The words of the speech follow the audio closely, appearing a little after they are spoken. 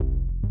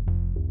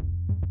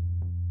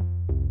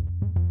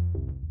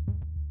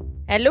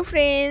Hello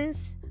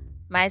friends,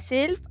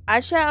 myself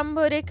Asha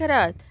Ambore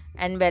Kharat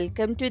and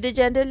welcome to the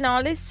general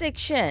knowledge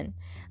section.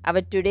 Our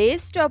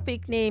today's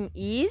topic name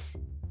is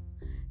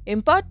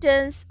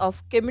Importance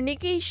of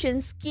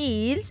Communication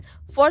Skills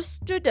for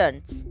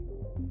Students.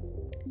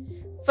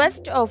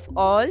 First of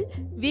all,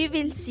 we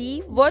will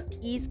see what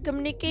is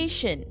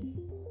communication.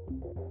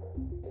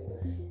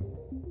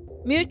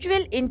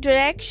 Mutual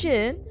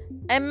interaction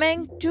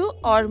among two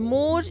or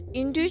more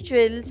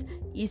individuals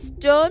is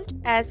termed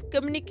as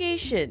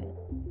communication.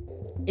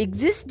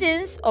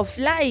 Existence of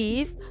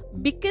life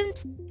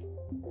becomes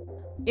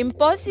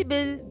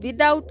impossible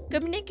without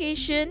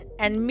communication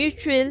and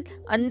mutual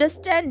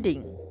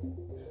understanding.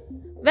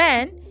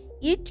 When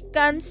it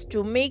comes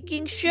to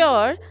making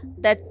sure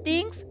that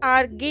things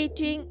are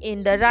getting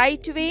in the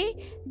right way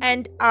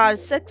and are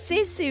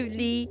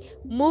successively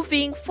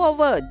moving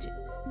forward.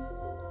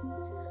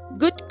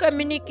 Good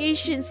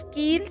communication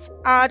skills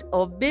are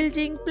a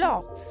building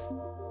blocks.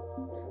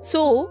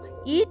 So,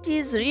 it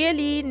is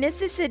really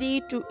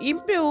necessary to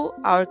improve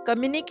our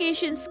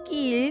communication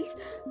skills,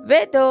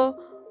 whether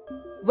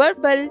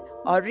verbal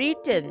or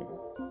written.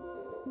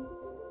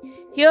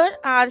 Here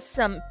are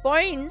some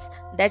points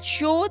that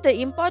show the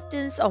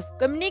importance of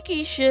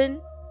communication.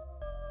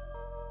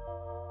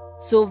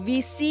 So,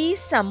 we see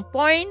some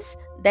points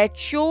that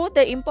show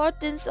the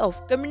importance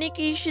of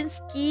communication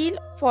skill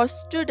for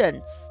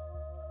students.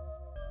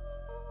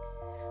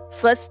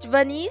 First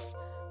one is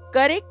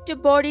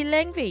correct body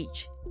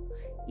language.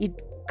 It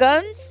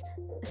comes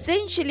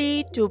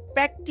essentially to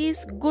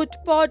practice good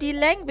body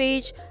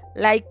language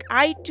like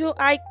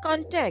eye-to-eye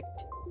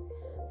contact.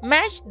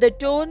 Match the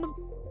tone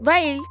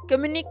while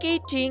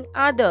communicating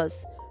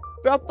others.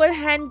 Proper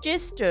hand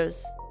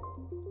gestures.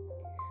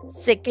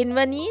 Second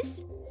one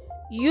is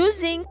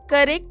using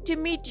correct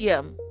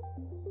medium.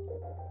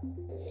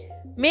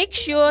 Make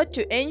sure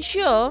to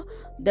ensure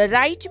the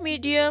right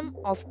medium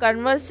of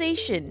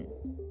conversation.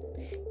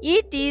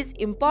 It is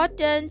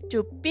important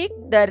to pick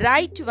the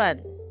right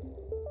one.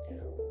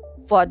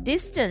 For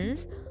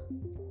distance,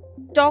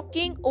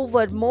 talking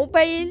over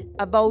mobile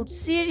about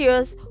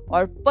serious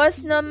or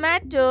personal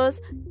matters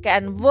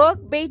can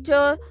work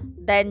better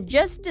than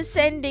just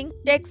sending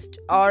text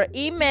or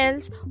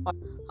emails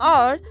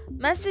or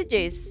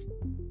messages.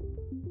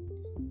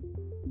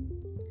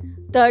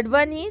 Third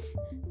one is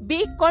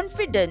be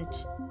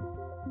confident.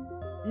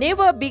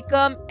 Never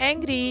become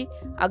angry,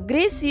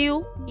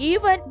 aggressive,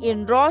 even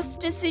in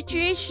roast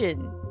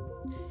situation.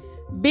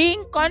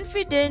 Being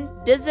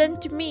confident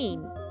doesn't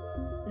mean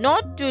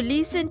not to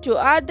listen to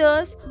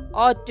others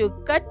or to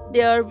cut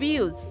their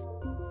views.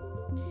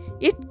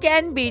 It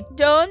can be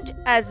termed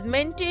as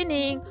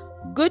maintaining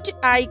good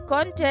eye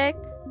contact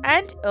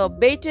and a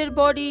better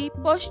body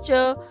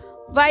posture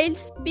while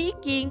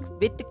speaking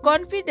with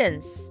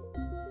confidence.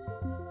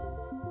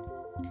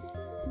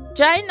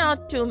 Try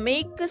not to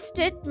make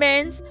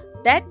statements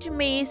that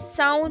may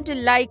sound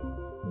like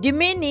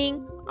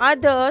demeaning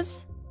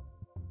others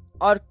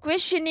or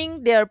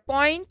questioning their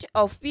point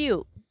of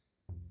view.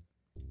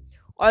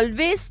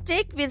 Always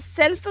take with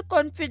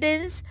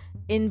self-confidence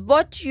in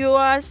what you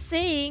are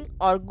saying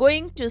or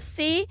going to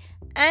say,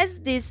 as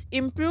this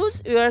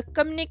improves your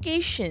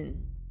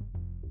communication.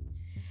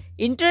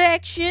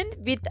 Interaction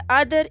with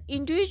other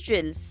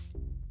individuals.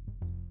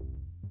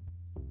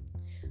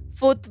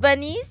 Fourth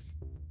one is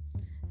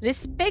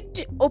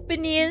respect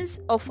opinions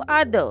of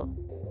others.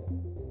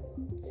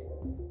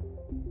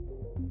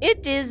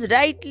 It is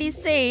rightly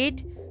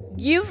said,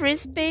 give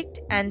respect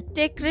and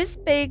take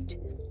respect.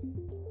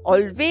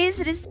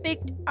 Always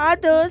respect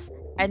others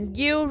and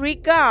give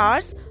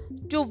regards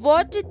to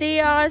what they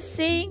are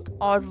saying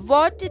or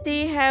what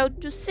they have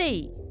to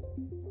say.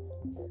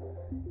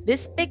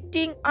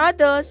 Respecting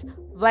others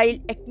while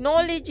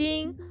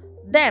acknowledging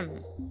them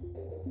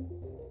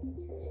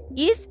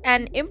is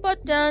an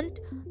important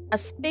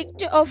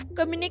aspect of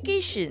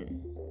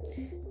communication.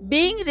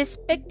 Being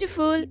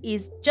respectful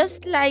is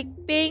just like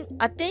paying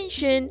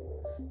attention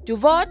to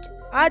what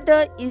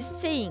other is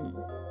saying.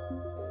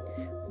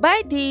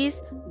 By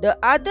this, the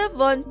other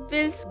one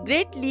feels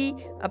greatly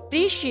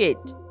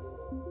appreciated,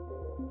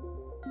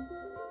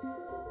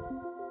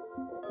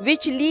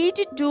 which lead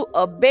to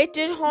a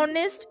better,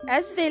 honest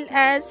as well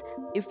as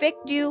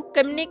effective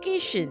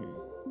communication.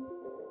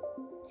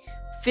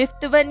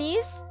 Fifth one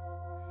is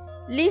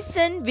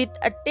listen with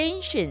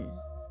attention.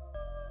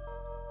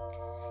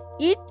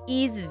 It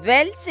is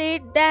well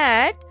said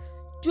that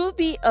to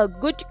be a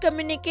good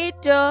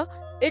communicator,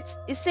 it's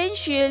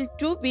essential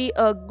to be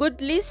a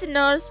good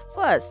listener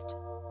first.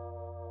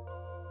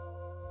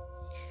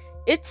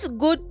 It's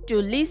good to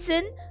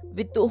listen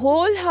with the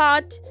whole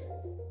heart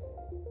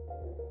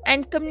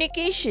and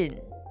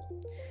communication.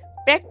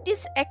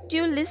 Practice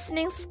active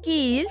listening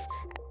skills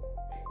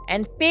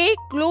and pay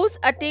close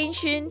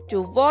attention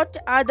to what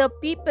other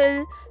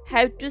people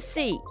have to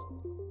say.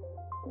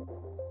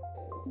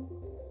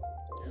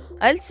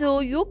 Also,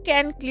 you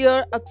can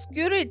clear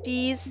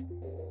obscurities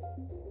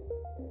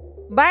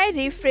by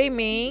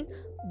reframing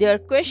their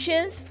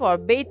questions for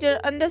better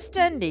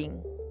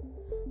understanding.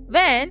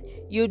 When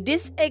you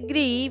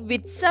disagree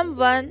with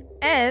someone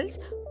else's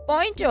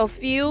point of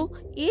view,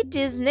 it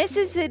is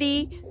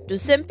necessary to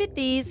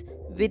sympathize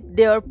with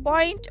their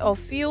point of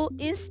view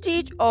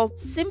instead of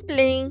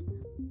simply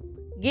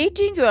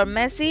getting your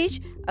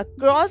message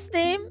across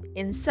them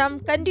in some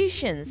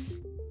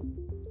conditions.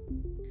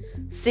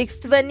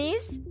 Sixth one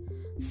is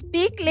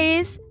speak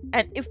less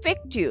and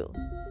effective.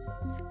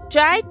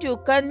 Try to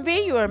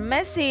convey your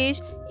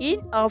message in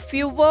a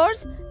few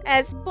words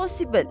as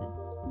possible.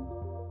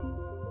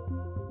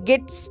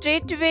 Get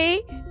straight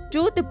away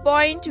to the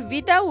point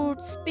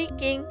without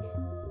speaking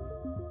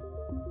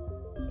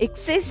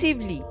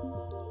excessively.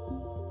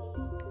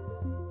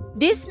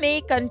 This may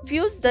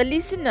confuse the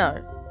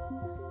listener.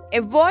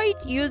 Avoid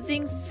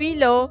using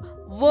filler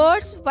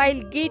words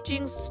while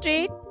getting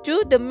straight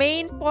to the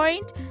main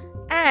point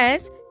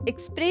as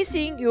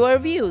expressing your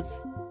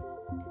views.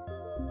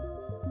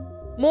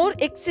 More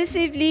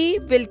excessively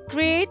will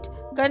create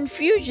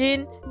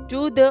confusion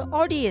to the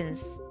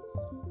audience.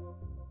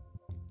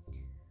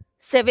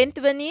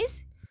 Seventh one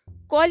is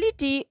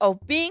quality of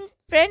being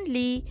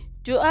friendly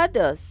to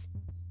others.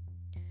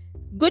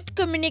 Good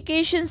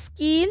communication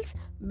skills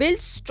build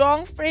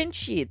strong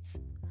friendships.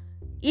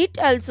 It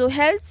also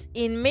helps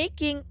in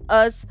making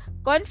us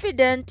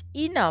confident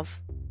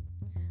enough.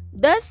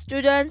 Thus,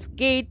 students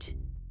get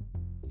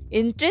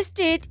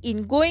interested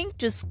in going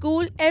to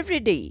school every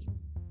day.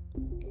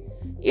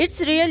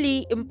 It's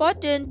really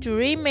important to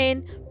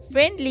remain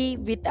friendly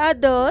with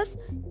others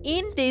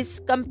in this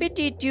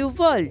competitive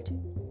world.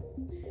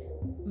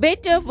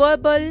 Better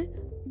verbal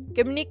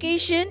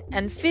communication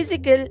and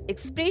physical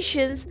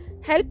expressions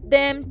help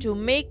them to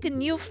make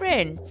new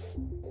friends.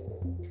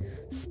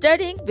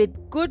 Studying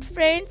with good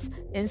friends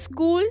in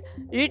school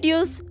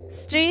reduces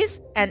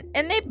stress and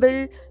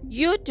enable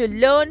you to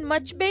learn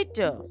much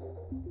better.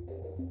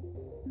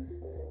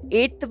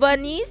 Eighth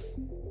one is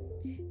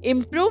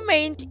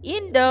improvement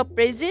in the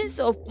presence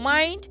of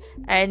mind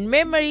and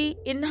memory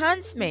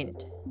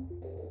enhancement.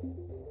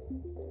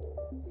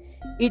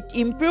 It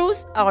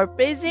improves our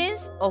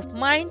presence of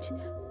mind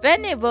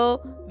whenever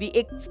we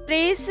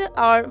express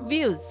our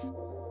views.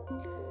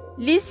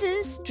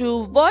 Listens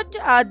to what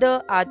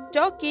others are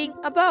talking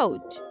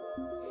about.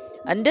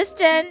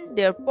 Understand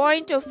their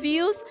point of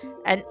views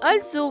and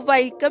also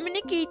while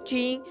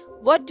communicating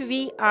what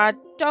we are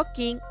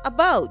talking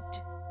about.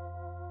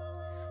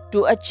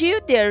 To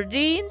achieve their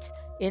dreams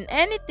in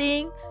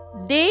anything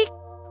they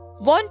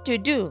want to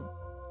do,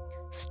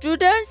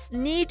 students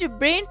need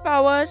brain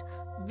power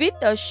with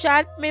a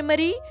sharp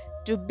memory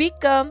to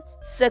become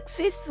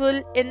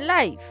successful in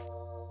life.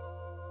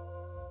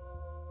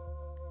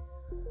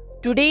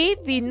 Today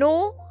we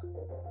know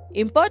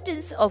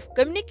importance of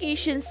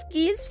communication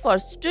skills for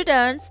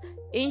students.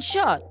 In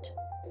short,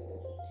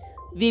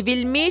 we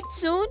will meet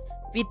soon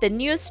with a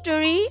new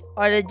story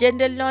or a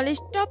general knowledge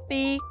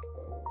topic.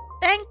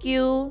 Thank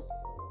you.